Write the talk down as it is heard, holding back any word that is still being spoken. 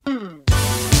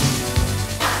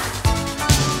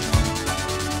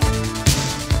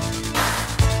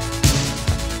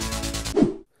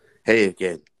Hey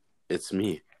again, it's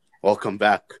me. Welcome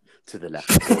back to the Lap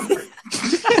Talk.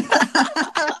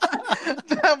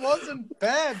 That wasn't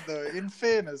bad, though, in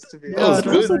fairness, to be That was honest.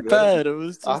 good, It wasn't man. bad. It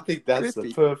was just I think that's creepy.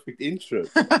 the perfect intro.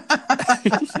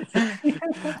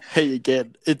 Hey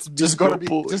again, it's me, Just gotta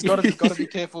your boy. gotta be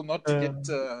careful not to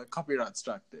get copyright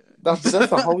struck there. That's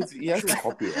how he hasn't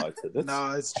copyrighted it.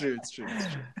 No, it's true.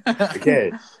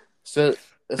 Okay, so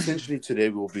essentially today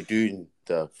we'll be doing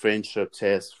the friendship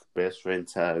test, best friend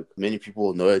tag. Many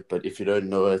people know it, but if you don't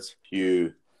know it,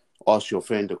 you ask your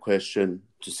friend a question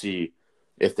to see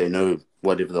if they know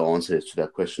whatever the answer to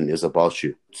that question is about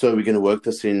you. So we're going to work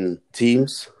this in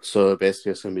teams. So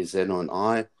basically it's going to be Zeno and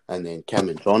I, and then Cam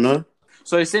and Jono.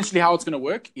 So essentially how it's going to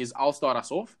work is I'll start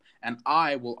us off and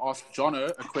I will ask Jono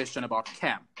a question about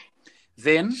Cam.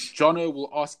 Then Jono will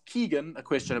ask Keegan a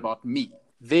question about me.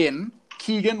 Then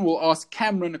Keegan will ask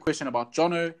Cameron a question about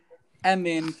Jono. And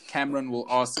then Cameron will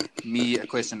ask me a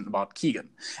question about Keegan.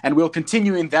 And we'll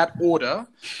continue in that order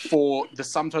for the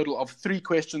sum total of 3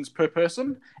 questions per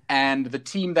person. And the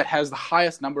team that has the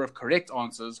highest number of correct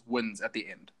answers wins at the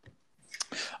end.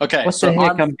 Okay. What the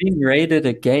heck? I'm being raided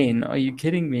again. Are you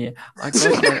kidding me? I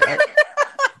got my...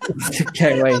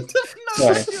 Okay, wait.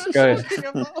 Sorry. Go ahead.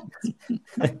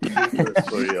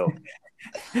 Sorry, yo.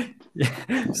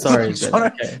 Yeah. Sorry.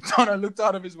 Jono looked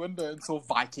out of his window and saw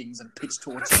Vikings and pitch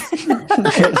torches.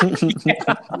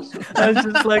 I was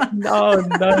just like, no,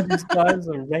 these guys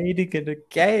are raiding it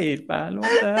again, man.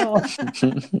 What the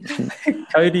hell?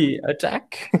 Cody,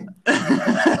 attack.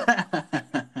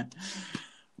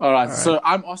 All right, so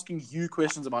I'm asking you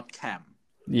questions about Cam.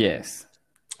 Yes.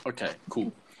 Okay,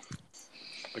 cool.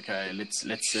 Okay, let's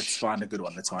find a good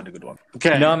one.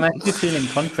 Okay. No, I'm actually feeling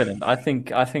confident. I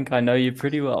think I know you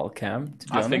pretty well, Cam. To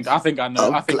be honest. I think I know.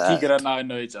 I'm I think glad. Keegan and I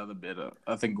know each other better.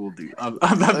 I think we'll do. I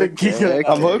think Keegan.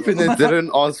 I'm hoping they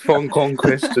didn't ask Hong Kong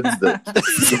questions then.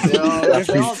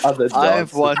 I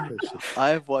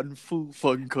have one full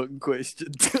Hong Kong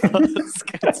question to ask.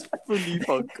 It's fully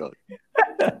Hong Kong.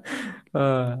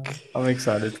 I'm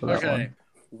excited for that Okay, one.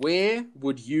 where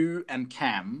would you and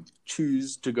Cam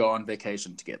choose to go on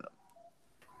vacation together?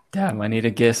 Damn, I need to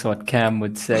guess what Cam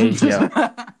would say here.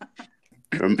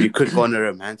 You could go on a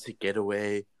romantic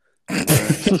getaway.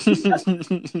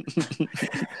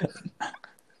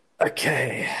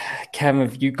 Okay, Cam,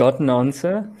 have you got an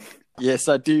answer? Yes,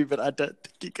 I do, but I don't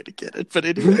think you're gonna get it. But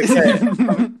anyway,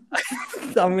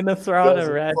 Okay. I'm gonna throw out Those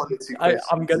a are rant. quality I'm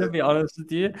questions, gonna be honest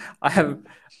with you. I have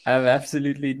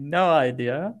absolutely no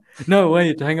idea. No,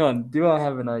 wait, hang on. Do I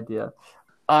have an idea?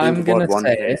 I'm Think gonna about one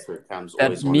say place where Cam's that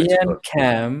always me wanted to and go.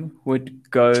 Cam would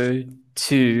go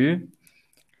to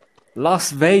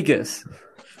Las Vegas.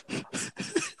 no,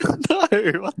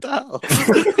 what the hell?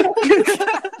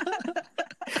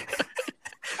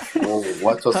 Oh,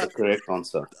 what was the correct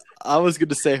answer? I was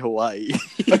gonna say Hawaii.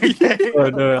 Oh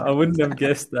no, I wouldn't have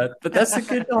guessed that. But that's a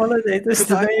good holiday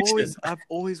destination. I've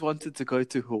always wanted to go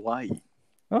to Hawaii.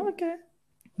 Oh, okay,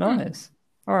 nice.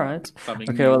 All right. Something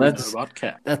Okay, well, you know that's- about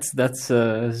Cam. That's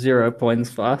 0 points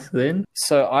for us then.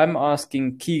 So I'm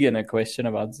asking Keegan a question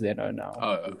about Zeno now.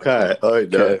 Oh, Okay. Oh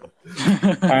no.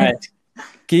 All right,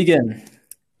 Keegan,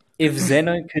 if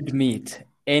Zeno could meet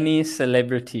any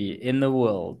celebrity in the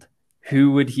world,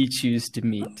 who would he choose to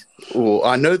meet? Oh,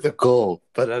 I know the goal,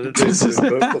 but I don't know if to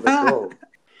go for the goal.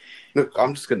 Look,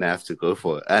 I'm just gonna have to go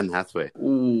for it. Anne Hathaway.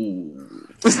 Ooh.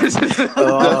 That's the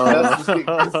thing.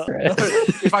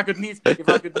 if I could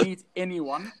meet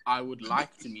anyone, I would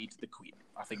like to meet the Queen.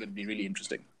 I think it'd be really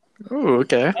interesting. Oh,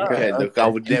 okay. Okay, look, I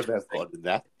would never have gotten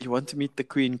that. You want to meet the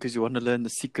Queen because you want to learn the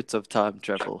secrets of time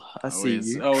travel. I see yes.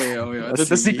 you. Oh yeah. I The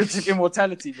see secret you. to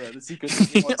immortality, bro. The secret to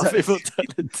Of immortality.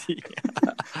 immortality.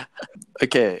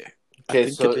 Okay. I Okay,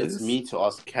 think so it it's is. me to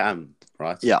ask Cam,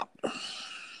 right? Yeah.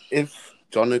 If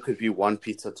Jono could be one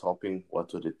pizza topping,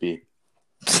 what would it be?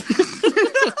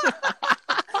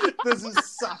 This is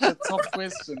such a tough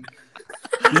question.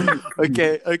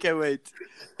 Okay, wait.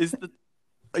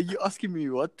 Are you asking me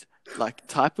what? Like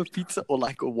type of pizza or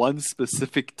like one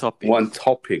specific topping? One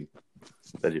topping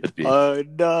that it would be. Oh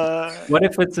no. What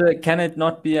if can it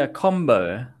not be a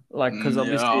combo? Like, because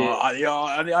obviously,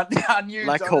 I knew.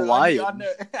 Like Jono, Hawaiian. I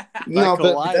knew. no, like but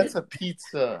Hawaii. that's a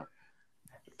pizza.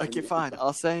 Okay, fine.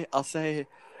 I'll say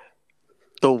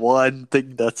the one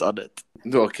thing that's on it.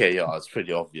 Okay, yeah, it's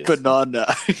pretty obvious. Banana.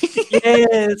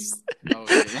 yes.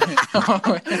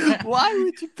 Oh, yeah. Why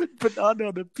would you put banana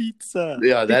on a pizza?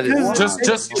 Yeah, that is Because-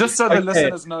 just so the Okay.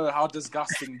 listeners know how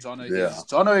disgusting Jono Yeah. is.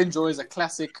 Jono enjoys a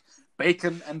classic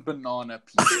bacon and banana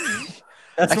pizza.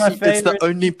 That's my Actually, it's favorite. the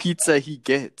only pizza he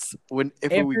gets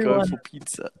whenever we go Everyone- for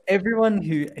pizza. Everyone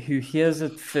who hears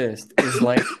it first is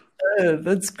like, "Oh,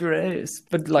 that's gross,"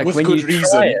 but like With when good you reason.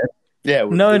 try it, Yeah.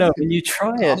 no, when you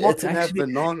try it, I'm not it's gonna have actually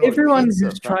banana on everyone pizza,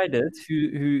 who's fam. tried it,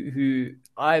 who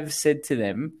I've said to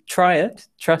them, try it,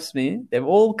 trust me, they've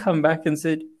all come back and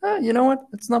said, oh, you know what,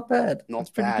 it's not bad. It's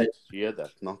Not pretty bad. You hear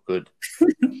that? Not good.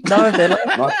 good. No, they're like,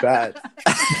 Not bad.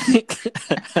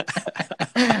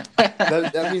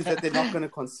 that means that they're not going to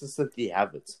consistently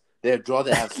have it. They'd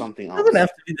rather have something it else. doesn't have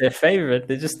to be their favorite.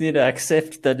 They just need to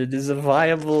accept that it is a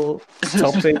viable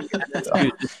topic. And it's good.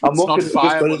 I'm It's not not going to go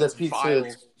viable, to it's the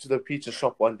vile. pizza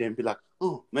shop one day and be like,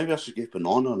 oh, maybe I should get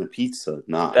banana on a pizza.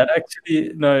 Nah. That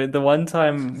actually, no, the one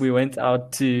time we went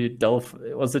out to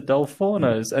was it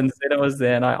Delforno's? And Zena was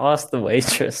there, and I asked the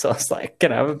waitress, I was like,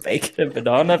 can I have a bacon and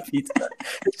banana pizza?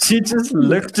 She just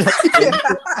looked at me.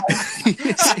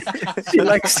 She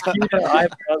like skewed her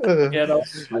eyebrows and get off.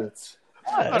 Shit.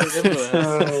 I remember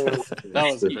that. That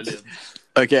was brilliant.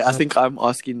 Okay, I think I'm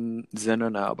asking Zeno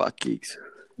now about geeks.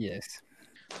 Yes.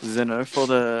 Zeno, for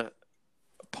the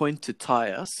point to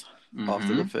tie us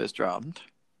after the Mhm. first round,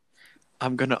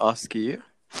 I'm going to ask you,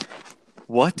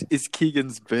 what is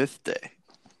Keegan's birthday?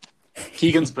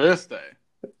 Keegan's birthday.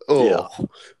 Oh.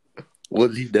 What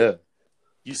did he do?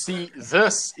 You see,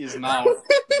 this is now.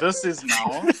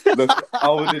 Look, I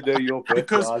want to know your birthday.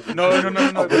 Because I no.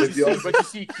 wanna But be you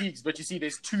honest. see, Keegs. But you see,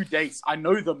 there's 2 dates. I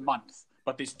know the month,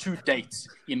 but there's 2 dates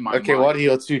in my Okay, mind. what are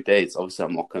your 2 dates? Obviously,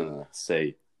 I'm not going to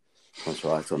say what's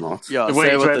right or not. Yeah, Wait,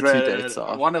 say what wait, the wait, 2 wait, dates wait.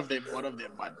 are. One of them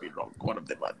might be wrong. One of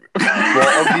them might be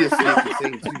Well, obviously, if you're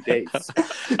saying 2 dates,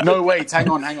 wrong. No, wait. Hang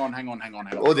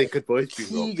on. or they could both be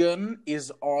wrong. Keegan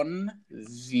is on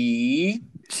the.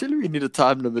 Surely we need a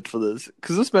time limit for this,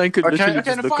 because this man could literally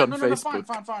just look on Facebook.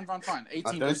 Fine. 18th I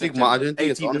of don't think September.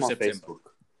 it's 18th on of my September. Facebook.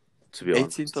 To be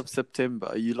honest. 18th of September.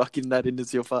 Are you locking that in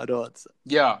as your final answer?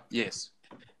 Yeah. Yes.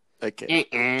 Okay.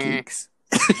 Geeks.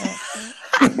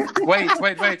 Wait.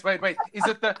 Is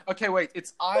it the? Okay, wait.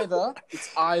 It's either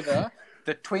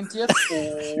the 20th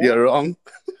or. You're wrong.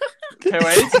 Okay,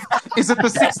 wait. Is it the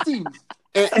 16th?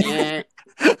 Is it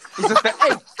the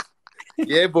 8th?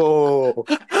 Yeah, bro.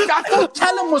 I thought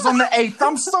Callum was on the 8th.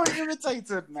 I'm so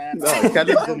irritated, man. No,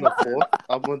 Callum's on the 4th.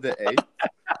 I'm on the 8th.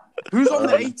 Who's on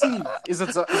the 18th? Is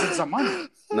it Zaman?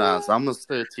 Nah, Zama's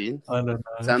 13. I don't know.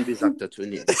 Zambi's like the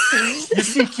 20th. You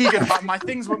see, Keegan, my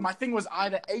thing was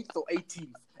either 8th or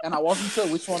 18th, and I wasn't sure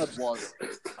which one it was.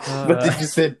 But did you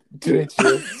say 20th,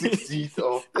 16th,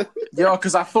 or... Yeah,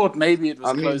 because I thought maybe it was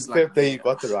I mean, close. Feb Day, you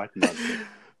got the right month.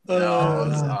 No,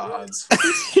 it's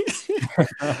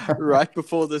Right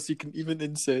before this, you can even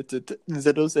insert it.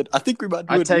 Zeno said, I think we might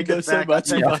do I it. take We go it so back. I much.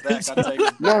 take it back. I take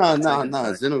it back.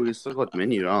 No, Zeno, we still got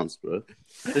many rounds, bro.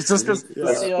 It's just because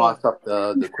Let's spice up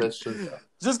the question.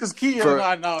 Keegan and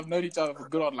I now have known each other for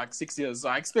good on like 6 years, so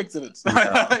I expected it.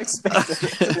 I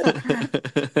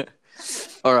expected it.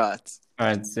 All right. All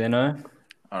right, Zeno,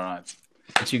 All right.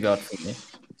 what you got for me?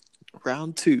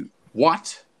 Round 2.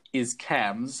 What is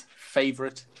Cam's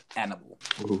favorite animal?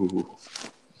 Ooh.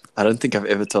 I don't think I've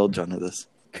ever told John this.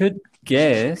 Could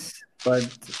guess, but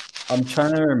I'm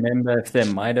trying to remember if there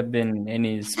might have been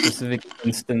any specific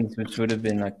instance which would have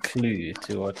been a clue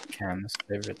to what Cam's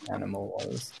favorite animal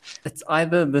was. It's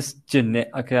either this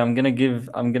Okay, I'm gonna give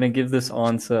this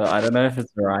answer. I don't know if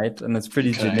it's right, and it's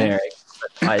pretty generic,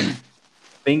 but I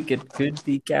think it could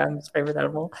be Cam's favorite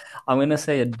animal. I'm gonna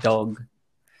say a dog.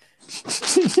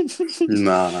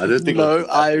 Nah, I don't think... No,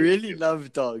 I really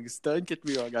love dogs. Don't get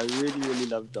me wrong. I really, really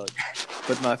love dogs.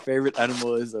 But my favorite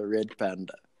animal is a red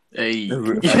panda. Hey.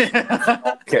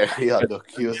 Okay, yeah, look,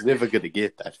 he was never going to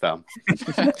get that, fam.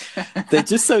 They're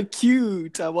just so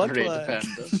cute. I want Red one.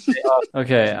 panda.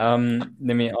 Okay,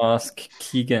 let me ask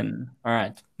Keegan. All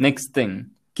right, next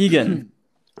thing. Keegan,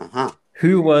 Uh-huh.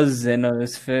 who was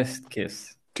Zeno's first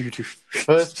kiss?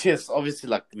 First kiss, obviously,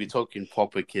 like, we're talking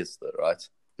proper kiss, though, right?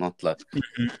 Not like...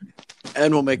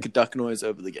 And we'll make a duck noise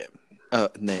over the game.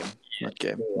 Name. Not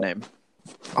game. Name.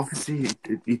 Obviously,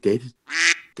 you dated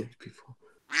before.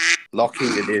 Locking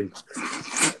it in.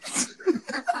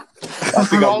 I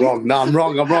think I'm wrong. No, I'm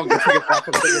wrong. I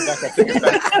take it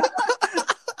back.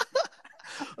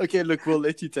 Okay, look, we'll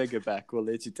let you take it back.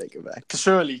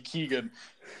 Surely, Keegan.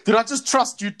 Did I just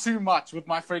trust you too much with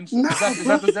my friendship? Is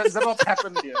that what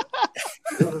happened here?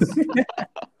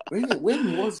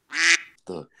 When was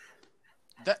the...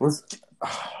 That- Was...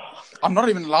 I'm not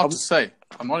even allowed to say.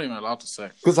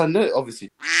 Because I know, obviously,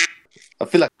 I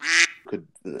feel like could...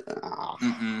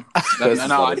 Mm-mm. That's No,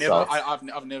 not itself. I've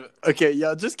never. Okay,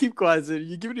 yeah, just keep quiet. Zeno.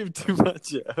 You're giving him too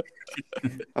much, yeah.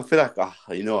 I feel like,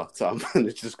 you know what, so I'm going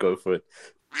to just go for it.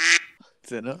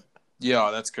 Zeno?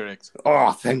 Yeah, that's correct.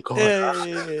 Oh, thank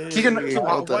God. Keegan,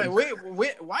 Well done.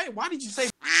 why did you say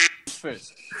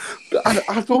first?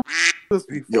 I thought was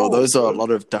before. Yo, those are a bro. lot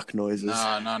of duck noises.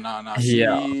 No.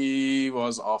 Yeah. She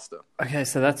was after. Okay,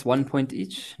 so that's 1 point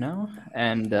each now,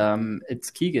 and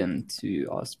it's Keegan to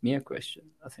ask me a question.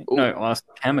 I think ask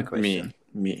Cam a question.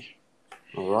 Me.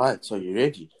 All right, so you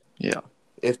ready? Yeah.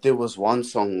 If there was one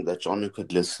song that Johnny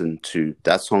could listen to,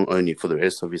 that song only for the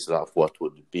rest of his life, what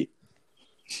would it be?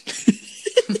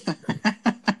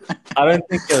 I don't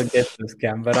think you'll get this,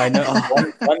 Cam, but I know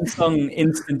one song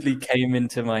instantly came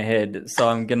into my head, so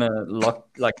I'm gonna lock.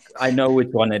 Like, I know which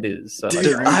one it is. So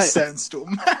Dude, like,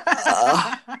 Sandstorm.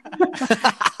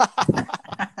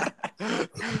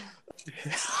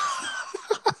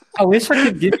 I wish I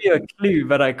could give you a clue,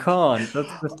 but I can't.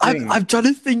 That's the thing. I'm trying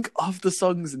to think of the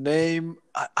song's name.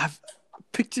 I've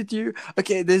pictured you.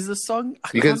 Okay, there's a song.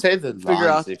 You can say the figure lines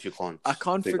out- if you can't. I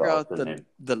can't figure out the name.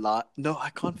 the line. No, I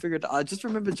can't figure it out. I just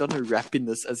remember Jono rapping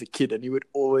this as a kid, and he would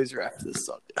always rap this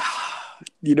song.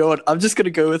 You know what? I'm just going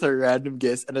to go with a random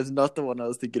guess, and it's not the one I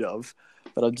was thinking of.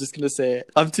 But I'm just going to say,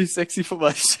 I'm too sexy for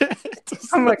my shirt.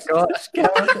 Oh my gosh, Cam.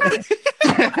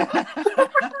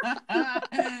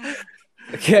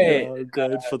 Okay, Yeah, I'm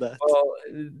going for that. well,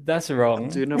 that's wrong.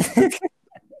 Do you know?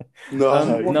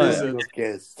 No, no. you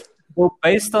guessed. Well,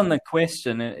 based on the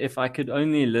question, if I could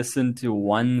only listen to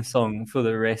one song for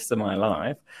the rest of my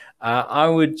life, I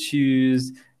would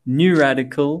choose New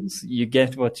Radicals, You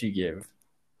Get What You Give.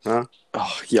 Huh?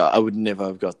 Oh, yeah, I would never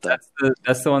have got that.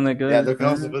 That's the one that goes. Yeah, that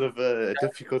was a bit of a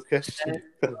difficult question.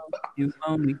 You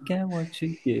only get what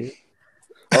you give.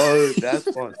 Oh, that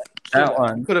one. That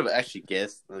one. Could have actually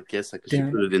guessed. I guess I could Yeah.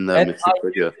 have put it in the That- music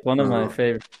video. One of my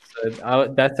favorites. So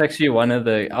that's actually one of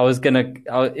the.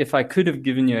 If I could have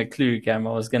given you a clue, Cam,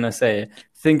 I was gonna say,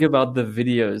 think about the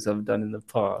videos I've done in the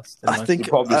past. And I like, think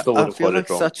probably still I would've feel got it like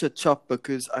wrong. such a chop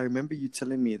because I remember you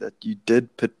telling me that you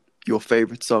did put your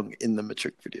favorite song in the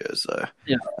Matric video. So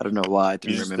Yeah. I don't know why I You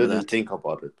didn't just remember didn't that. think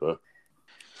about it, bro.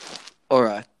 All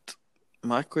right.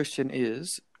 My question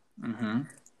is, Mm-hmm.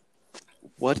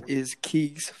 what is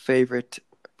Keeg's favorite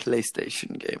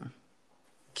PlayStation game?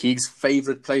 Keeg's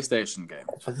favorite PlayStation game.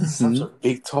 But this is such a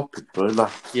big topic, bro.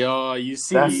 Like, Yeah, you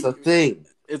see, that's the thing.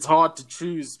 it's hard to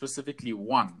choose specifically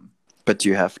one. But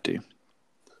you have to.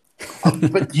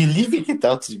 But you're leaving it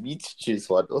down to me to choose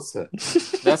one also.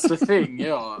 That's the thing,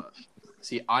 yeah.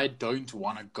 See, I don't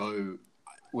want to go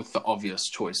with the obvious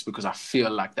choice because I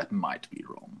feel like that might be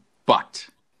wrong. But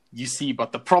you see,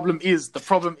 but the problem is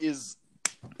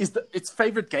its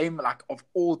favorite game like of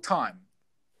all time.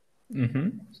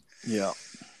 Mhm. Yeah.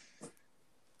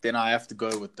 Then I have to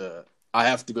go with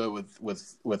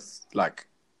like,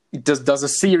 does a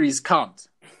series count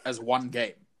as one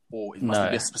game, or it must No.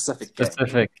 be a specific game?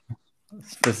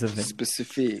 Specific.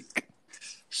 Specific.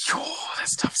 Sure,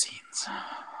 that's tough scenes.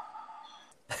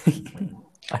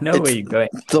 I know where you're going.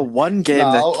 The one game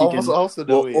No, that I Keegan also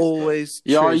know will where he's always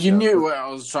Yeah, you treasure. knew where I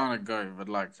was trying to go, but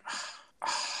like,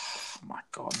 my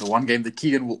God, the one game that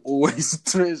Keegan will always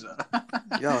treasure.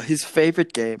 Yeah, his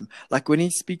favorite game. Like when he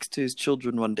speaks to his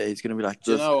children one day, he's gonna be like,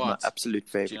 Do you "This know is my what? absolute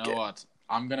favorite Do you know game." what?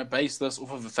 I'm gonna base this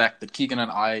off of the fact that Keegan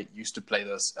and I used to play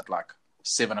this at like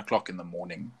 7:00 in the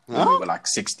morning when we were like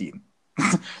 16.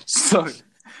 So,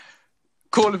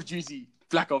 Call of Duty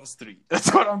Black Ops 3.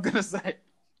 That's what I'm gonna say.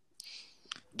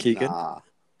 Keegan, Nah.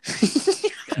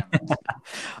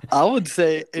 I would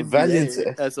say NBA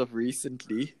Valiant. as of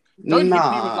recently. Don't hit me with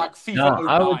Nah. like FIFA No, 09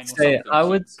 I would or say something, I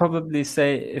would please. probably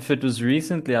say if it was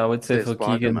recently, I would say Say for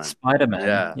Spider-Man. Keegan, Spider-Man.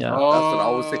 Yeah. Yeah. That's what I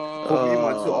was saying. For me,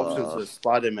 my two Oh. options were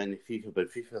Spider-Man and FIFA, but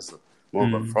FIFA's more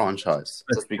of a franchise.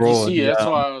 It's Just because broad. See, that's Yeah.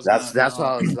 why I was. that's why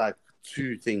I was like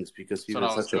two things because That's what I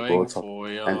FIFA was is such a going broad topic. for.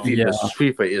 And Yeah,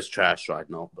 FIFA is trash right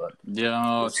now, but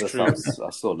yeah, it's just, true. I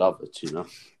still love it, you know.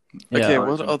 Okay, Yeah.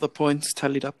 what are the points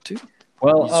tallied up to?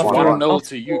 Well, It's after 1-0 after-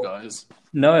 to you guys.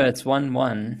 No, it's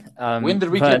 1-1. When did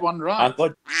we but get one I right?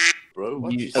 got bro.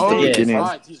 What You- you At the Oh, saying? beginning. he's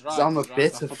right. He's right. I'm a he's right.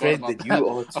 better I forgot friend about than that. you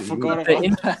are to I forgot me. the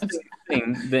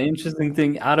about that. interesting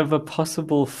thing, out of a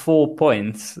possible 4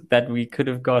 points that we could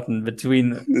have gotten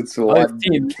between It's both one.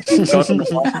 teams, we've gotten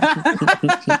one.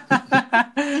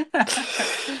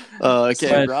 Okay,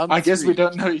 But round I guess we three.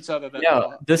 don't know each other that Yeah,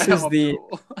 well. this is after the-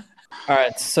 all. All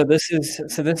right, so this is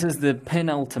the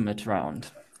penultimate round.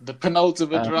 The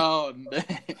penultimate round.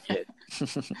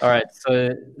 All right, so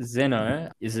Zeno,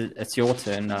 it's your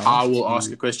turn now. I will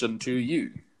ask a question to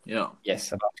you. Yeah.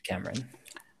 Yes, about Cameron.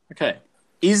 Okay.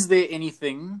 Is there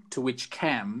anything to which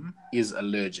Cam is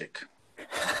allergic?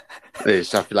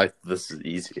 Ish, I feel like this is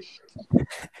easy.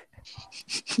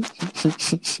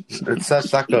 It's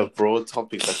such like a broad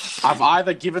topic. I've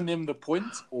either given them the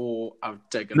point or I've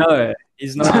taken No,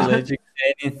 he's not allergic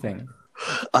to anything.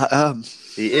 I am.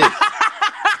 He is.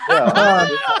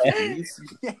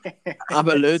 Yeah. I'm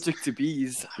allergic to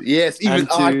bees Yes, even and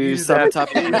I to use some that.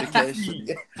 type of medication.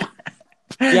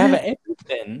 You have an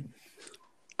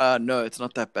EpiPen. No, it's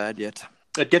not that bad yet.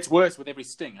 It gets worse with every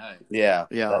sting, hey? Yeah,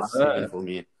 Yeah. that's even for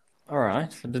me. All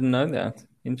right, I didn't know that.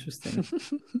 Interesting.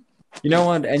 You know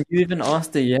what? And you even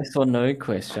asked a yes or no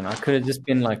question. I could have just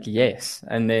been like yes,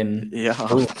 and then Yeah.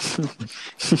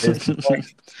 there's the point.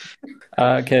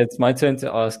 Okay, it's my turn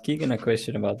to ask Keegan a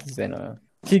question about the Zeno.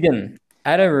 Keegan,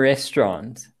 at a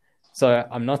restaurant, so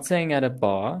I'm not saying at a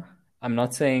bar, I'm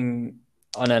not saying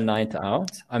on a night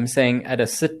out, I'm saying at a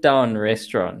sit-down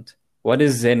restaurant, what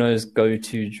is Zeno's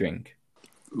go-to drink?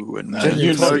 Ooh, and Gin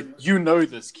and tonic. You know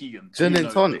this, Keegan. Gin You and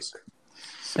know tonic. this.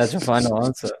 That's your final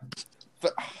answer.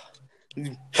 But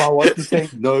I want to say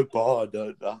no bar,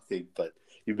 no nothing, but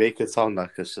you make it sound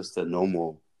like it's just a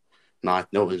normal night,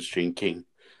 no one's drinking.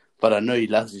 But I know he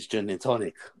loves his gin and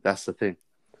tonic. That's the thing.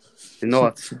 You know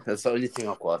what? That's the only thing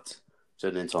I've got.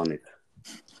 Gin and tonic.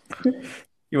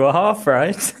 You were half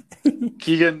right.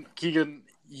 Keegan,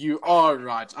 you are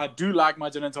right. I do like my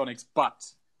gin and tonics, but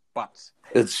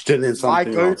It's gin and my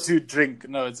something else. go-to drink,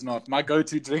 no, it's not. My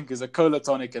go-to drink is a cola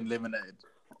tonic and lemonade.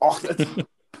 Oh,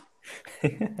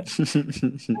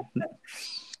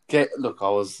 okay, look, I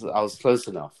was close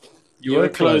enough. You were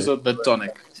close with the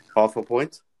tonic. Half a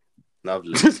point.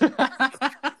 Lovely.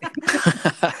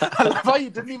 I love how you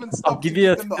didn't even stop. I'll give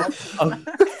you to give them the option.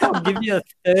 I'll give you a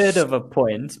third of a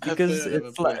point because third of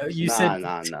it's a like point. you said.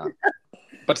 Nah.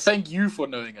 But thank you for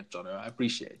knowing it, Jono. I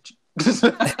appreciate you.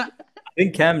 I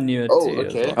think Cam knew it Oh, too. as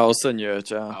okay. well. I also knew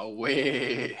it, yeah.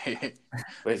 Away.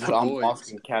 Wait, The so I'm boys.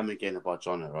 asking Cam again about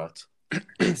Jono, right?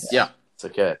 Yeah. It's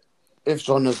okay. If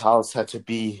Jono's house had to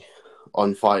be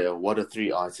on fire, what are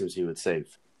 3 items he would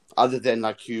save? Other than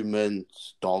like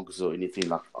humans, dogs, or anything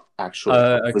like actual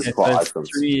Okay, physical so it's items.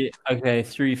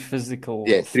 three physical.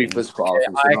 Yeah, 3 things. physical Okay,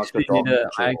 items. so not the dog I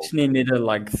actual- actually need to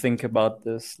like think about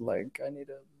this. Like, I need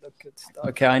to look at stuff.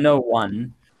 Okay, I know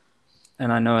one,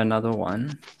 and I know another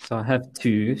one. So I have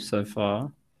 2 so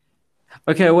far.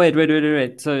 Okay,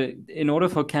 wait. So in order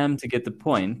for Cam to get the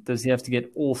point, does he have to get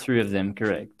all 3 of them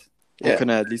correct? Or Yeah. can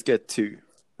I at least get 2?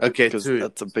 Okay, Because 2.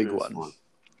 that's a big 2 is one. fine.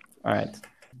 All right.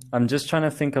 I'm just trying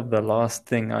to think of the last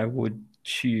thing I would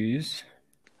choose.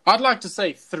 I'd like to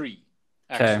say 3,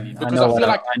 actually, Okay, I because know I what feel I-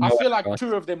 like I know what I like got.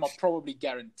 2 of them are probably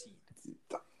guaranteed.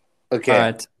 Okay, All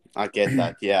right. I get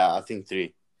that. Yeah, I think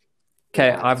 3. Okay,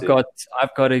 Yeah, I've two. got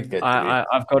Get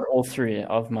I've got all 3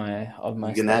 of my You're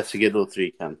gonna stuff. have to get all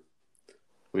 3, Cam.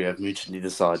 We have mutually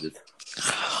decided.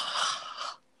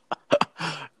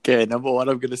 Okay, number 1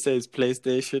 I'm going to say is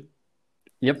PlayStation.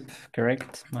 Yep,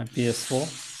 correct. My PS4. I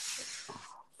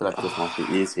feel like this might be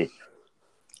easy.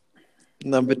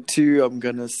 Number 2 I'm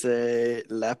going to say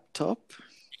laptop.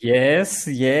 Yes,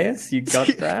 you got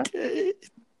that. Okay.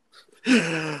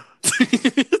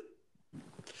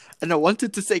 And I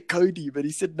wanted to say Cody, but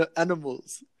he said no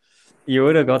animals. You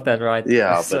would have got that right.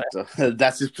 Yeah, So- but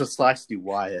that's just precisely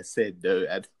why I said no.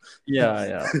 And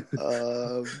yeah.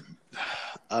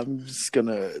 I'm just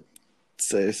gonna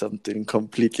say something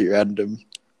completely random.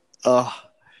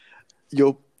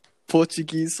 Your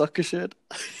Portuguese soccer shirt?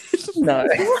 No,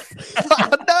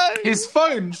 No! His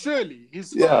phone, surely.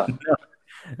 His phone. yeah,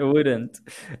 it wouldn't.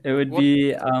 It would What?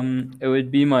 be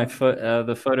my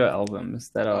the photo albums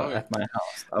that are Oh. at my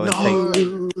house. I would take.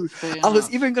 No! Fair I was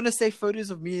enough. even gonna say photos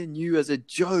of me and you as a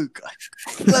joke.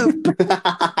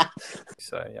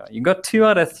 So yeah, you got 2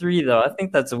 out of 3 though. I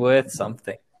think that's worth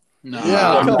something. No,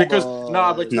 Yeah, come because on.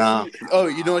 but nah. Oh,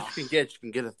 you know what you can get? You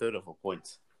can get a third of a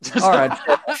point. All right.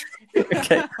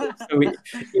 Okay. So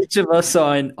each of us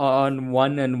are on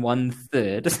 1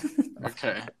 1/3.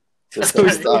 Okay. That's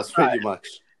So us, pretty much.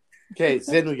 Okay,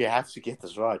 Zeno, you have to get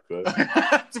this right, bro.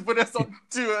 To put us on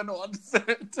 2 and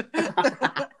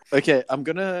 1/3. Okay, I'm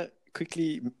gonna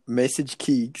quickly message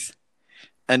Keegs,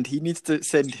 and he needs to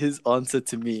send his answer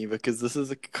to me because this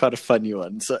is quite a funny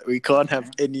one. So we can't have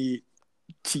any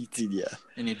cheats in here.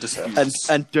 Any disputes?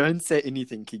 And don't say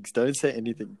anything, Keegs. Don't say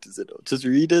anything to Zeno. Just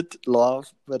read it,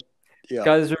 laugh, but yeah.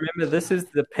 Guys, remember this is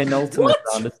the penultimate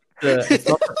round. It's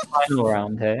not the final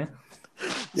round here.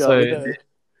 Yeah, so I know.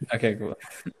 okay, cool.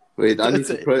 Wait, I need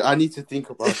That's to. I need to think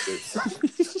about this.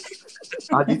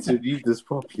 I need to read this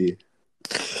properly.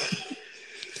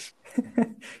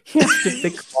 You have to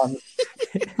pick one.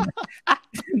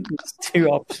 There's 2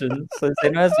 options, so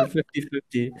Zeno has a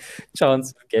 50-50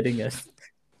 chance of getting it.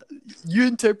 You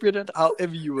interpret it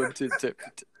however you want to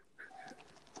interpret it.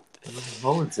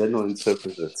 How would Zeno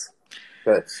interpret it?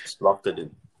 First, just locked it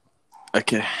in.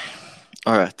 Okay.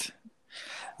 All right.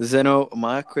 Zeno,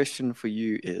 my question for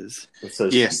you is, It's so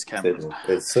Yes, stupid, Cameron. Zeno.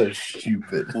 It's so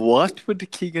stupid. what would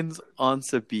Keegan's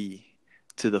answer be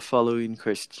to the following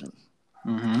question?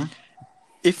 Mm-hmm.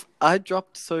 If I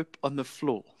dropped soap on the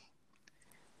floor,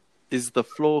 is the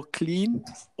floor clean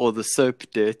or the soap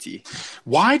dirty?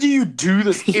 Why do you do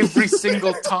this every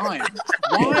single time?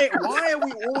 Why are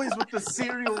we always with the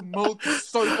cereal milk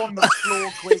soap on the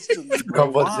floor questions? bro?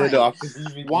 Come on, Why? Zeno. I'm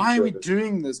believing Why are you, we Zeno.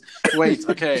 doing this? Wait.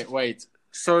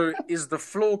 So is the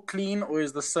floor clean or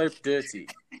is the soap dirty?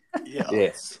 Yeah.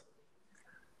 Yes.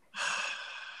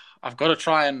 I've got to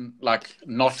try and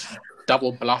not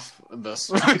double bluff this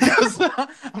because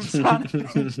I'm trying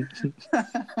to...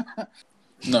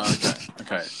 No,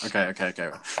 okay.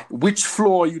 Which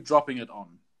floor are you dropping it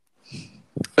on?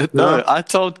 No, I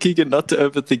told Keegan not to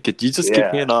overthink it. You just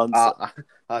give me an answer.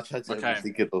 I tried to Okay.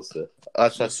 think it also. I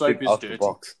tried The to soap think is out dirty. the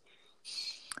box.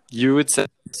 You would say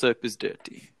soap is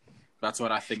dirty. That's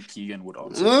what I think Keegan would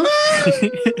answer.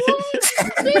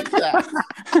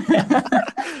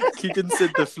 Keegan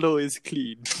said the floor is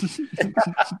clean.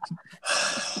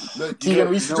 No, Keegan,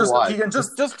 we you should know just why? Keegan,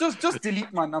 just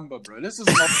delete my number, bro. This is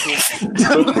not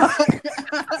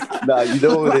talk. Nah, you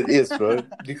know what it is, bro.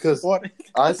 Because What?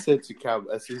 I said to Cam,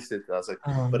 as he said, I was like,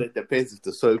 but it depends if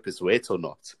the soap is wet or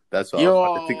not. That's why I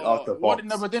was trying to think out the box.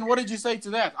 No, but then what did you say to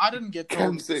that? I didn't get Cam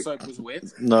told the said- soap was wet.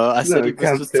 No, I said he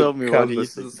Cam must just tell me Cam what he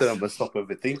just thinks. said I'm gonna stop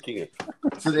overthinking it.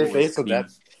 So then based on that,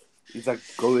 he's like,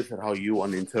 go with it how you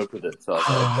want to interpret it. So I was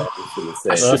like, I'm just gonna say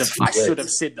I should wet. have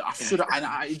said.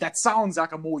 That sounds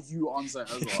like a more you answer as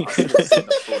well. I should have said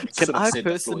the floor. Can Should have I said the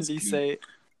floor is personally clean. say,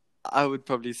 I would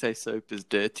probably say soap is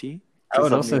dirty. I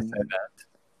would 'Cause, also mean, say that.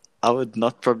 I would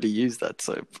not probably use that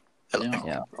soap.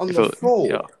 Yeah. On If the it- floor,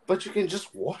 yeah. but you can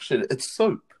just wash it. It's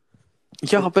soap.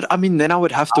 Yeah, but I mean, then I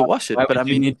would have to wash it. why But I would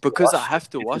you mean, need to because I wash have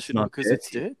it to if wash it's it not because it's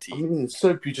I dirty. mean,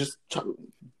 soap, you just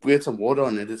wear some water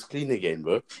on it. It's clean again,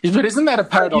 bro. But isn't that a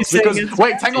paradox? You're saying Because it's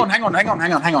wait, hang on.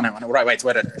 Right, wait.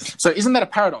 So isn't that a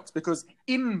paradox? Because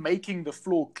in making the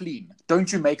floor clean,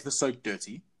 don't you make the soap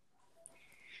dirty?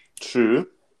 True.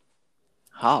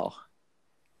 How?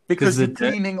 Because the you're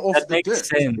cleaning off That the makes dirt.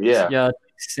 sense. Yeah. It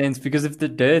makes sense because if the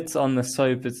dirt's on the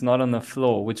soap, it's not on the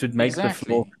floor, which would make the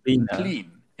floor cleaner.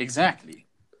 Clean. Exactly.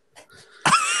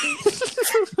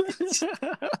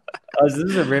 Oh, this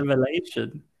is a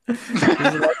revelation.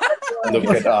 Look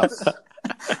at us.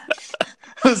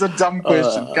 That's a dumb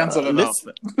question. Cancel it out.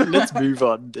 Let's move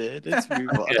on, dude. Let's move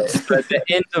on. Okay, so at the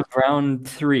end of round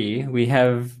 3, we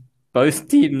have both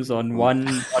teams on one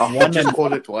Just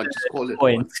call it one. Just call it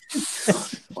point.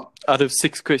 one. Out of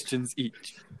 6 questions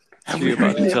each. Three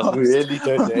about each We other. really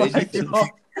don't know Oh my anything. god.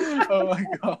 Oh my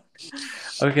god.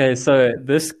 Okay, so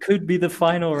this could be the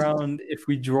final round. If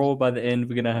we draw by the end,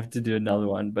 we're gonna have to do another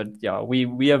one. But yeah,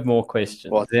 we have more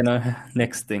questions. What? Then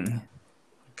next thing.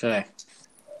 Okay.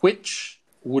 Which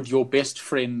would your best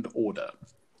friend order?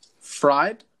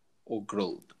 Fried or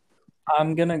grilled?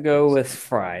 I'm gonna go with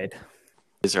fried.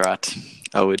 Is right.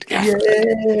 I would.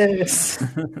 Yes.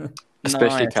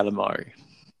 Especially Nice. calamari.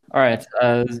 All right,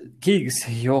 Keegs,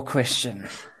 your question.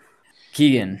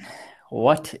 Keegan,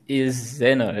 what is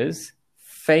Zeno's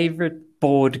favorite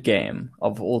board game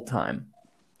of all time?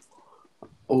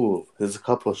 Oh, there's a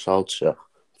couple of shouts here.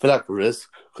 I feel like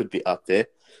Risk could be up there,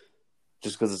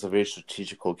 just because it's a very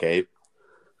strategical game,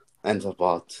 and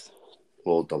about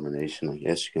world domination, I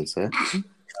guess you can say.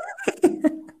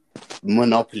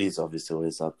 Monopoly is obviously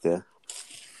always up there.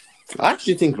 I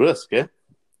actually think Risk, yeah?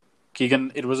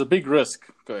 Keegan, it was a big risk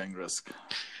going Risk.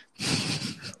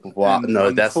 Wow, And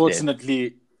no, that's dead.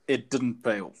 unfortunately, it didn't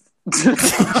pay off. I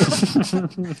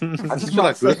just feel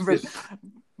like Risk is...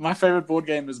 My favorite board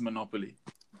game is Monopoly.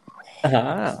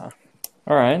 Ah.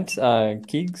 All right,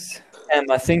 Keegs.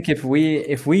 And I think if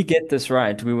we get this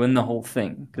right, we win the whole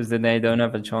thing because then they don't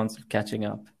have a chance of catching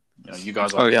up. You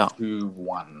guys are Oh, yeah.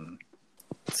 2-1.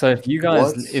 So if you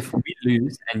guys, What? if we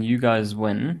lose and you guys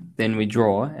win, then we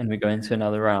draw and we go into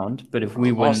another round. But if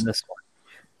we win Awesome. this one,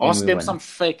 then Ask we them win. some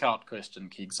fake out question,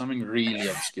 Keeg. Something really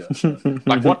obscure.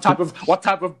 Like what type of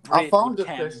bread I found would the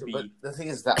can question, be? but the thing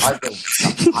is that I don't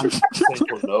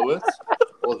 100% will know it,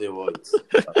 or they won't.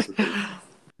 That's the thing.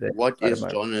 What I is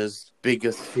don't know. John's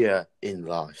biggest fear in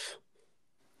life?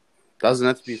 Doesn't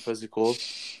have to be physical,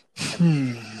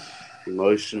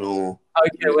 emotional.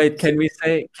 Okay, wait. Can we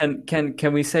say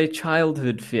can we say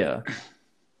childhood fear?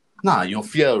 Nah, your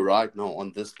fear right now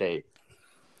on this day.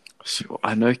 Sure,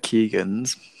 I know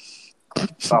Keegan's.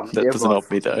 That doesn't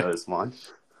help me, though. Knows mine.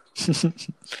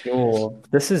 Yo,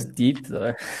 this is deep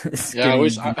though. It's Yeah,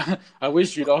 getting deep, I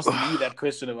wish you'd asked me that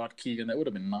question about Keegan. That would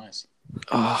have been nice.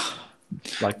 Oh,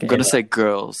 like I'm gonna ever. say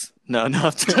girls. No, no.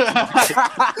 I'm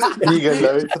joking. You gonna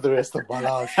know it for the rest of my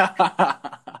life.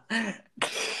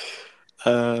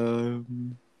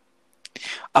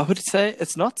 I would say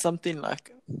it's not something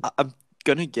like I'm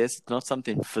gonna guess it's not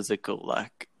something physical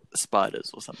like spiders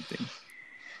or something.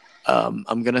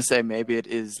 I'm gonna say maybe it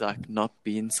is like not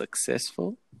being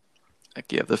successful.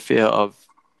 Like you have the fear of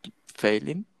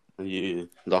failing. Are you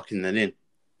locking that in?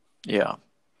 Yeah.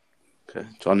 Okay,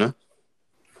 Jono?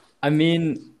 I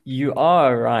mean, you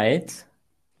are right,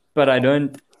 but I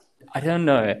don't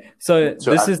know. So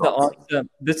So this I is the thought- answer.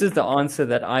 This is the answer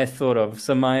that I thought of.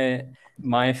 So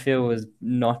my fear was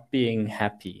not being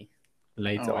happy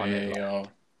later on in life. yeah.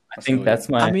 I think that's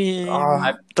my. I mean,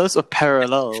 Ah. those are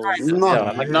parallels. No,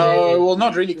 like, No, well,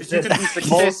 not really, because you could be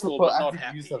successful multiple but not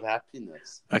attributes happy. of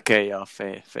happiness. Okay, yeah,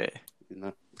 fair. You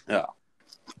know? Yeah.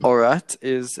 All right,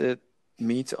 is it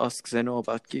me to ask Zeno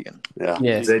about Keegan? Yeah.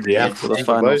 Yes. Then you have For to the make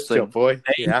final the most, thing. your boy.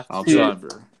 They- You have I'll to. try, bro.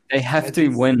 They have to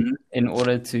win in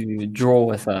order to draw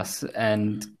with us,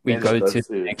 and we Then go it goes to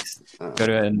to- go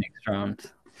to a next round.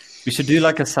 We should do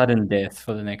like a sudden death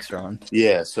for the next round.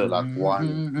 Yeah, so like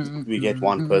we get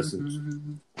one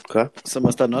person. Okay? So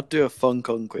must I not do a Fong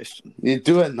Kong question? You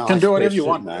do it now. Can do whatever you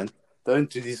want, man. Don't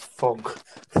do this fog.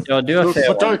 Yeah, do a Look, fair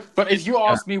but, one. but if you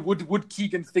ask me, would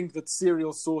Keegan think that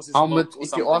cereal sauce is How milk much? or If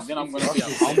something, you ask then I'm me, going to be how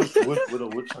upset. much would a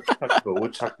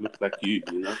woodchuck look like you?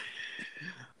 You know?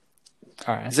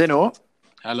 All right. Zeno,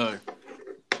 Hello.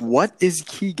 what is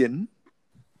Keegan?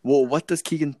 Well, what does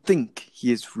Keegan think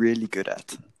he is really good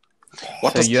at?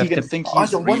 What So does you have Keegan to- think I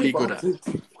he's don't really want good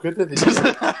at? Good at it.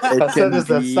 It can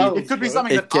be- It could be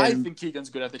something It that I can- think Keegan's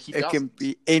good at that he It doesn't. can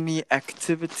be any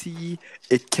activity.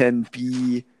 It can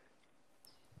be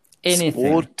Anything.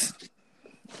 sport.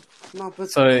 No, but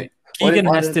So Keegan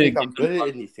why has don't to. think I'm good at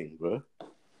anything, bro.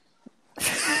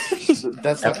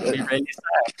 That's That would be like, really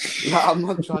sad. no, I'm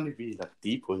not trying to be like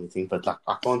deep or anything, but like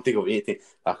I can't think of anything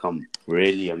like I'm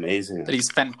really amazing at. That he's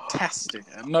fantastic.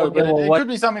 No, Okay, but well, it what- could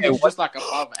be something okay, that's just like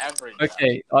above average.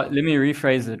 Okay, let me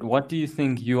rephrase it. What do you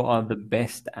think you are the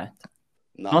best at?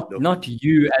 No, Not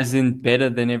you as in better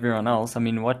than everyone else. I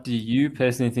mean, what do you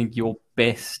personally think your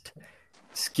best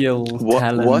skill,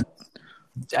 talent, What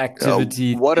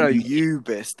activity? what are thing- you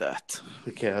best at?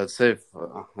 Okay, I'd say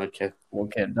okay.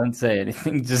 Okay, don't say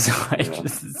anything. Just wait. Yeah.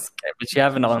 But you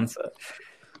have an answer.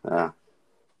 All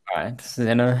right,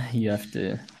 Zeno, you have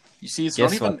to. You see, it's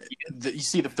Guess not even. You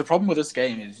see, the problem with this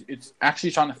game is it's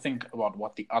actually trying to think about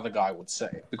what the other guy would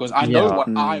say. Because I know Yeah. what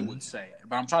I would say,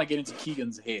 but I'm trying to get into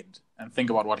Keegan's head and think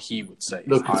about what he would say.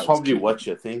 Look, if I it's was probably Keegan. what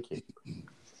you're thinking.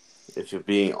 If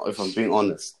I'm being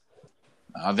honest,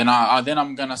 Then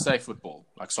I'm gonna say football,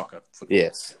 like soccer. Football.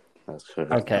 yes, that's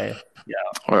correct. Okay,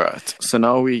 All right. So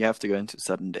now we have to go into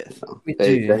sudden death. we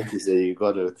Hey, do. thank you, sir. You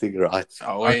got to think right.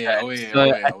 Oh yeah, oh yeah. So oh,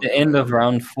 yeah, at the end of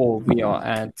round 4, we are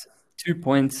at 2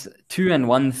 points, 2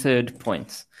 1/3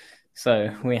 points. So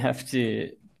we have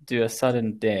to do a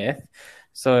sudden death.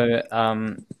 So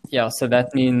so that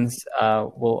means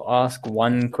we'll ask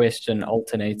one question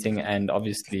alternating, and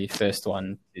obviously first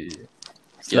one to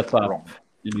slip up wrong.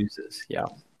 loses. Yeah.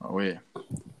 Oh yeah.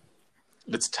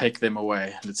 Let's take them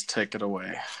away. Let's take it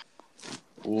away.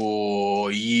 Oh,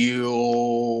 you.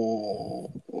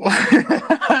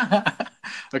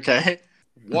 Okay.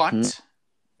 What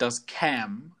does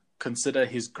Cam consider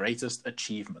his greatest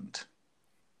achievement?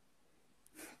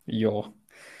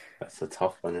 That's a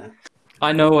tough one, eh?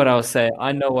 I know what I'll say.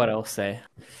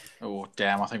 Oh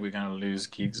damn! I think we're gonna lose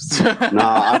Keegs.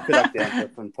 Nah, I feel like they're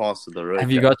different parts of the road.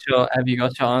 Have you got your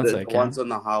answer? the Cam? ones on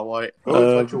the highway?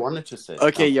 Oh, what you wanted to say?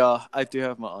 Okay, yeah, I do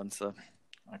have my answer.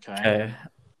 Okay. Okay.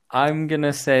 I'm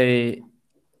gonna say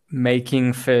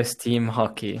making first team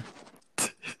hockey.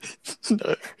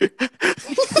 No.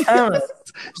 Damn it.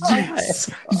 Yes.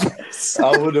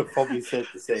 I would have probably said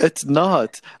the same. It's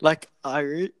not. Like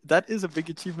that is a big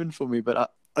achievement for me, but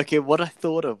what I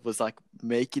thought of was like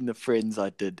making the friends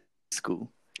I did in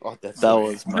school. Oh, that's That sorry.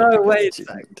 was my No, biggest wait.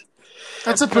 achievement.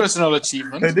 That's a personal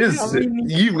achievement. It is. I mean,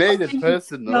 you made it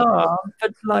personal. No,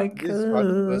 but like, It's fucking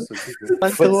personal. I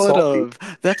But thought sorry. of.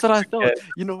 That's what I thought. Okay.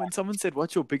 You know, when someone said,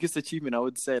 "What's your biggest achievement?" I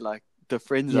would say like the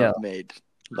friends Yeah. I've made.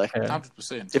 Like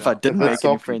 100%. if I didn't But make any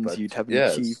softly, friends, but you'd haven't yeah,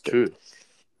 achieved it's true.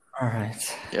 all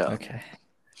right. Yeah. Okay.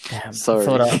 Damn. Sorry. I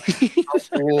thought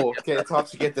Oh, okay, it's hard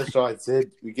to get this right, Sid.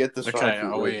 We get this Okay, right, you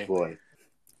are good we- boy.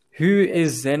 Who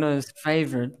is Zeno's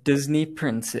favorite Disney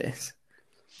princess?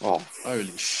 Oh,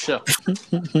 Holy shit!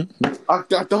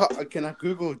 can I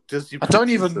Google Disney? I don't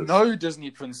even princesses? know Disney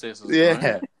princesses. bro.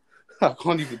 Yeah, I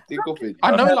can't even think of it.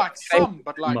 I know like some,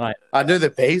 but like My, I know the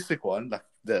basic one,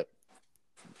 like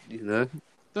you know.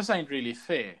 this ain't really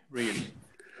fair, really.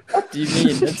 what do you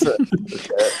mean? It's a,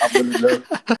 Okay, I'm gonna look.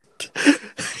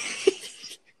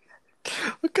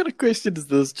 What kind of question is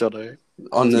this, Jono? what do you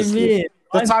Honestly, mean?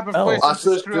 The I'm type of Bell. question I to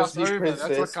searched screw us Disney over. That's what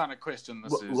princess. kind of question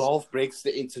this is. Ralph breaks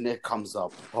the internet comes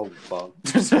up. Oh, wow.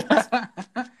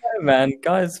 Yeah, man,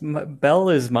 guys, Bell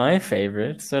is my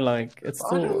favorite, so like it's I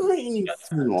still. don't really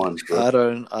one,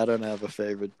 bro. I don't have a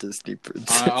favorite Disney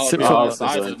princess. I'll if be I'm I honest,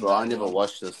 honest. also I don't, bro. I never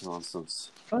watched this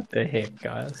nonsense. What the heck,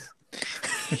 guys?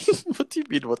 What do you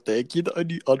mean? What the heck? You're the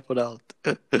only odd one out.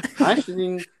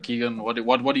 Actually, Keegan, what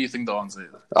do you think the answer is?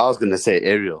 I was gonna say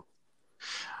Ariel.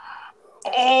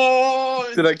 Oh,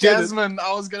 Did I get it? Jasmine.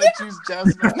 I was gonna choose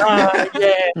Jasmine. Yeah.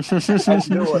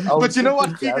 You know what? I was But you know what,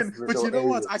 thinking Keegan? Jasmine But or you know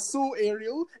what? Ariel. I saw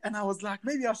Ariel and I was like,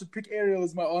 maybe I should pick Ariel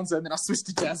as my answer, and then I switched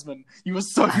to Jasmine. You were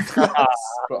so close.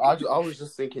 Bro, I was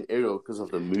just thinking Ariel because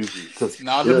of the movie.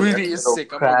 Nah, the movie is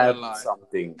sick, I'm not gonna lie.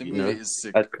 Something, The you movie know? is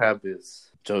sick. That crab is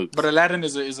jokes. But Aladdin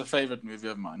is a favorite movie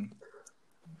of mine.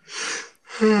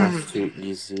 That's too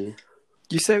easy.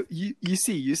 You say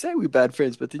you say we're bad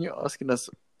friends, but then you're asking us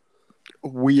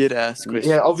weird ass questions.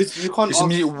 Yeah, obviously you can't.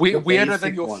 Isn't ask it the weirder basic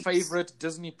than your ones. favorite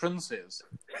Disney princess?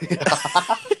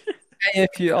 Hey,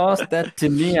 if you asked that to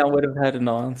me, I would have had an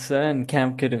answer, and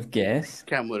Cam could have guessed.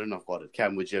 Cam wouldn't have got it.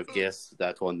 Cam, would you have guessed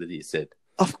that one that he said?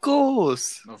 Of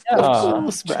course. Of Yeah. course. Of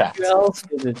course, man. Who else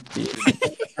would it be?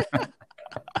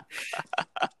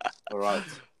 All right.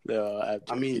 No,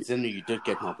 I mean, Zeno, you did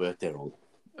get my birthday wrong.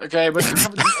 Okay, but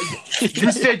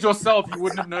you said yourself you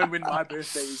wouldn't have known when my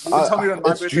birthday is. You would tell me when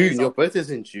my It's birthday June. is. Your birthday's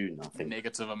in June, I think.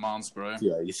 Negative amounts, bro.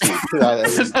 Yeah, you see.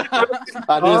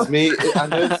 I know it's me. I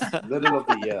know it's middle of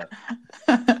the year.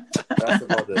 That's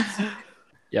about it.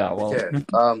 Yeah, well.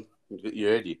 Okay. You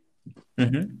ready?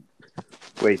 Mhm.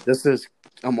 Wait,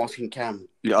 I'm asking Cam.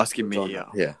 You're asking me, John, yeah.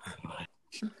 Yeah.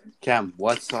 Cam,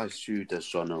 what size shoe does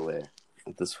John wear?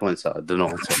 At this point, so I don't know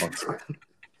what to answer.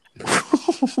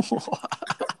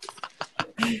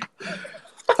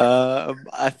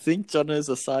 I think John is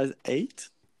a size 8.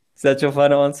 Is that your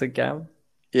final answer, Cam?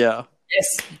 Yeah.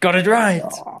 Yes, got it right.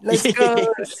 Let's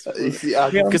go. You see,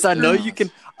 Because I know you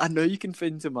can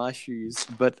fit into my shoes,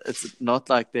 but it's not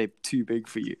like they're too big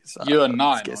for you. So You're a I'm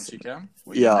 9, just aren't you, guessing. Cam?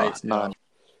 Well, Yeah, you're 8, 9.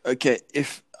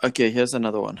 Okay, here's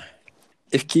another one.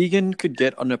 If Keegan could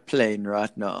get on a plane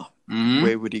right now, Mhm.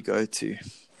 where would he go to?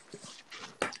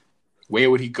 Where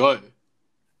would he go?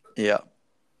 Yeah.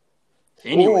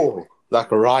 Anyway. Oh,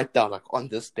 like right now, like on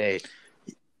this day.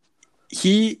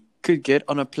 He could get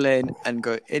on a plane and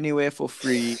go anywhere for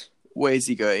free. Where's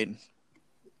he going?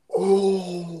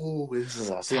 Oh, this is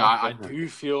a See, I do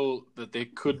feel that there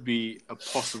could be a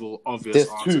possible obvious There's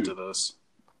answer two. to this.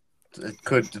 It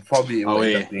could probably. Oh,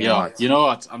 end yeah. up being Yeah. right. You know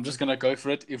what? I'm just going to go for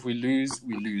it. If we lose,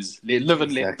 we lose. Live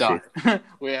and let die.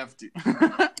 We have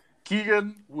to.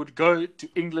 Keegan would go to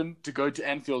England to go to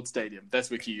Anfield Stadium. That's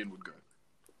where Keegan would go.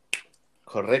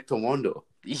 Correcto, Mondo.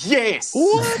 Yes!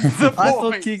 What? The I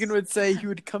thought boys. Keegan would say he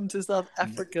would come to South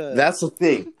Africa. That's the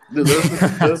thing.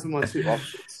 Those are my two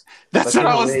options. That's But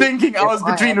what I was anyway, thinking. I if was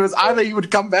I between. had It was to- either he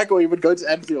would come back or he would go to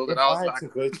Anfield. If And I was I had like, to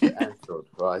go to Anfield,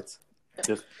 right?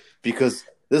 Just because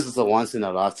this is a once in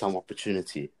a lifetime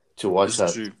opportunity to watch This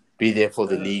us is true. be there for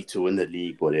the league, to win the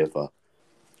league, whatever.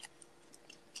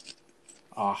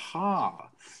 aha.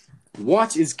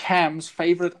 What is Cam's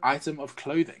favorite item of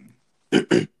clothing?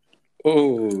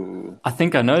 Oh. I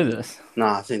think I know this.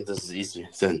 Nah, I think this is easy.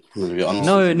 Then I'm gonna be honest.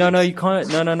 No, with no, you. no, you can't.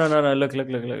 No. Look.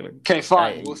 Okay,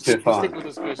 fine. Hey, We'll stick fine. with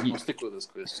this question. We'll stick with this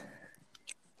question.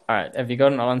 All right, have you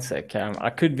got an answer, Cam? I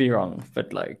could be wrong,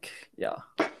 but like, yeah.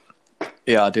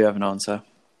 Yeah, I do have an answer.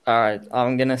 All right,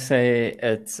 I'm gonna say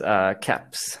it's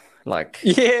caps. Like,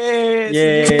 Yes.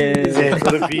 yes. Yeah, it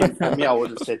could have been. For me, I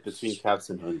would have said between caps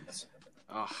and hoodies.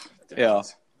 Oh, damn Yeah.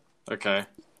 it. Okay.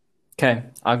 Okay,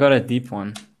 I got a deep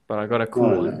one, but I got a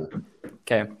cool one.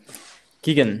 Okay,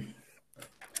 Keegan,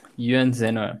 you and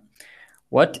Zeno.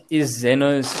 What is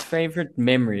Zeno's favorite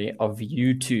memory of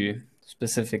you two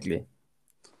specifically?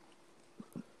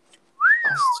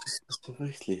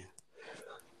 Specifically.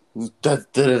 Did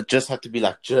it just have to be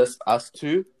like just us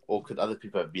two, or could other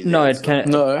people have been there? No, as it can.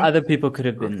 No. Other people could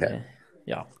have been Okay. there.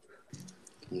 Yeah.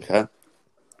 well? Okay.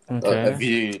 Okay. Have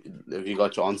you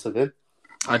got your answer then?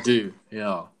 I do. Yeah.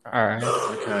 All right.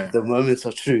 Okay. The moments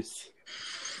of truth.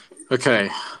 Okay.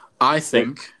 I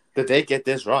think. Did they get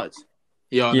this right?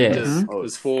 Yeah, Yeah. it is. Oh,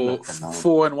 It's 4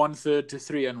 1/3 to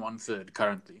 3 1/3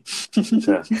 currently.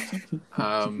 Okay.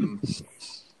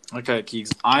 Okay,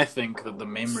 Keegs. I think that the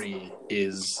memory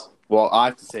is. Well, I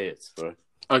have to say it, bro.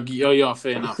 Yeah,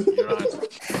 fair enough. You're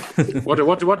right.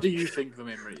 What do you think the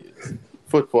memory is?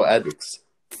 Football addicts.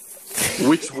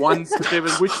 Which ones? Okay,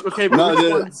 but which? Okay, but No, which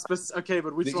no. ones? Okay,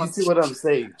 but which Did you ones? see what I'm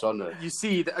saying, John? You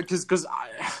see, because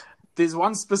there's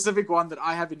one specific one that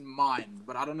I have in mind,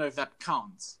 but I don't know if that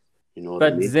counts. You know what I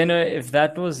But mean? Zeno, if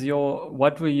that was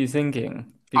what were you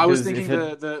thinking? I was Because thinking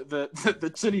if it- the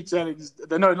chili challenge.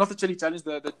 No, not the chili challenge.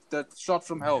 The shot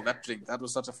from hell. That drink. That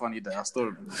was such a funny day. I still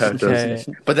remember. Okay.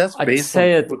 But that's I'd based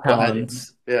say on it football counts.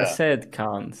 addicts. Yeah. I'd say it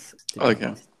counts.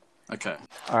 Okay. Okay.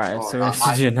 All right, Oh, so we have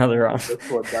to do another round. That's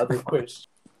what the other question.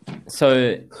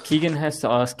 So Keegan has to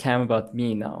ask Cam about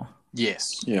me now.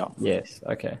 Yes. Yeah. Yes.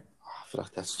 Okay. I feel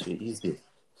like that's too easy.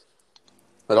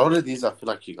 But all of these, I feel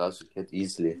like you guys would get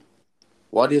easily.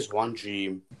 What is one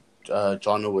dream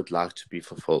Jono would like to be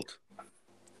fulfilled?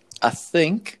 I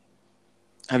think.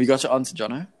 Have you got your answer,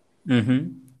 Jono? Mm-hmm.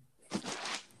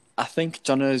 I think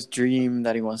Jono's dream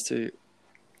that he wants to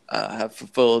have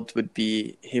fulfilled would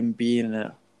be him being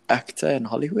an actor in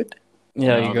Hollywood.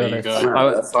 Yeah, Oh, you there got you it.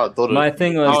 go. That's how I thought My it.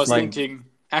 thing I was was like, thinking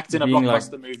act in a being like-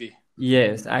 blockbuster movie.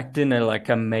 yes, act in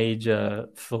a major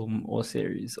film or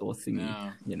series or thingy.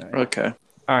 Yeah. You know. Okay.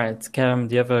 All right, Cam,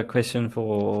 do you have a question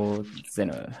for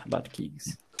Zeno about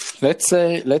Keegs? Let's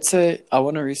say I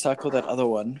want to recycle that other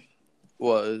one.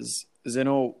 Was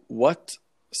Zeno, what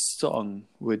song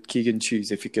would Keegan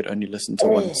choose if he could only listen to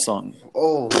one song?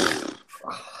 Oh,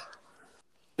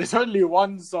 There's only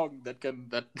one song that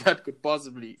could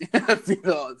possibly be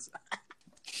the answer.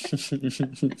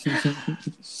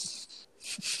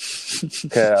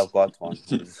 okay, I've got one.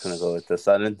 I'm just gonna go with this.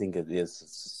 I don't think it is.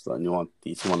 It's just the only one,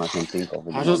 this one I can think of.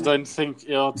 I just don't think.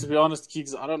 Yeah, to be honest,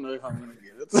 Keeks, I don't know if I'm gonna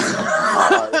get it.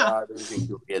 I don't think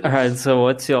you'll get it. All right, so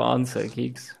what's your answer,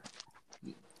 Keegs?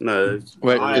 No.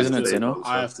 Wait, I isn't have it to- Zeno?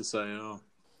 I have to say, yeah.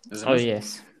 Isn't Oh it?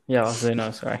 yes, yeah,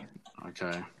 Zeno. Sorry.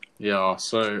 Okay. Yeah,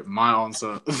 so my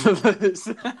answer is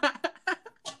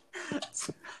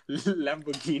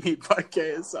Lamborghini by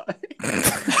KSI.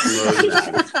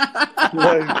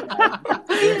 No.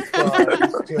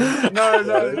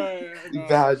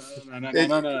 Bad.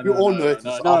 No. You all know it.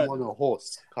 no. I'm on a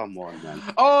horse. Come on, man.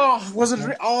 Oh, was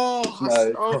it? Oh,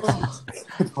 No. oh.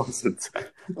 It wasn't.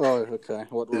 Oh, okay.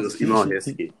 What It was was it? Iman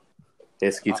Heskey.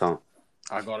 Heskey Town.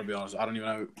 I gotta be honest. I don't even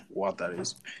know what that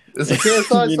is. It's a KSI Me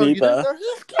song. You neither. don't know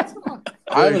Heskey Town.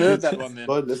 I haven't heard that one, man.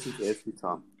 Go listen to Heskey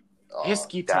Town. Oh,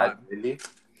 Heskey Dad, Town. Really?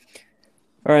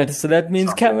 All right, so that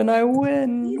means Cam and I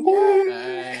win.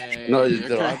 Hey, No,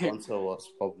 the right okay. answer was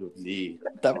probably.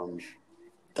 That-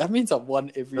 That means I've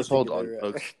won every Just hold single on.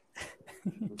 round.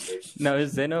 Okay. No,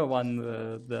 Zeno won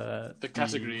the The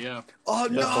category, yeah. Oh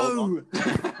Yeah, hold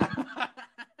no!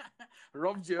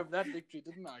 Robbed you of that victory,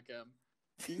 didn't I, Cam?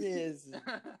 Yes.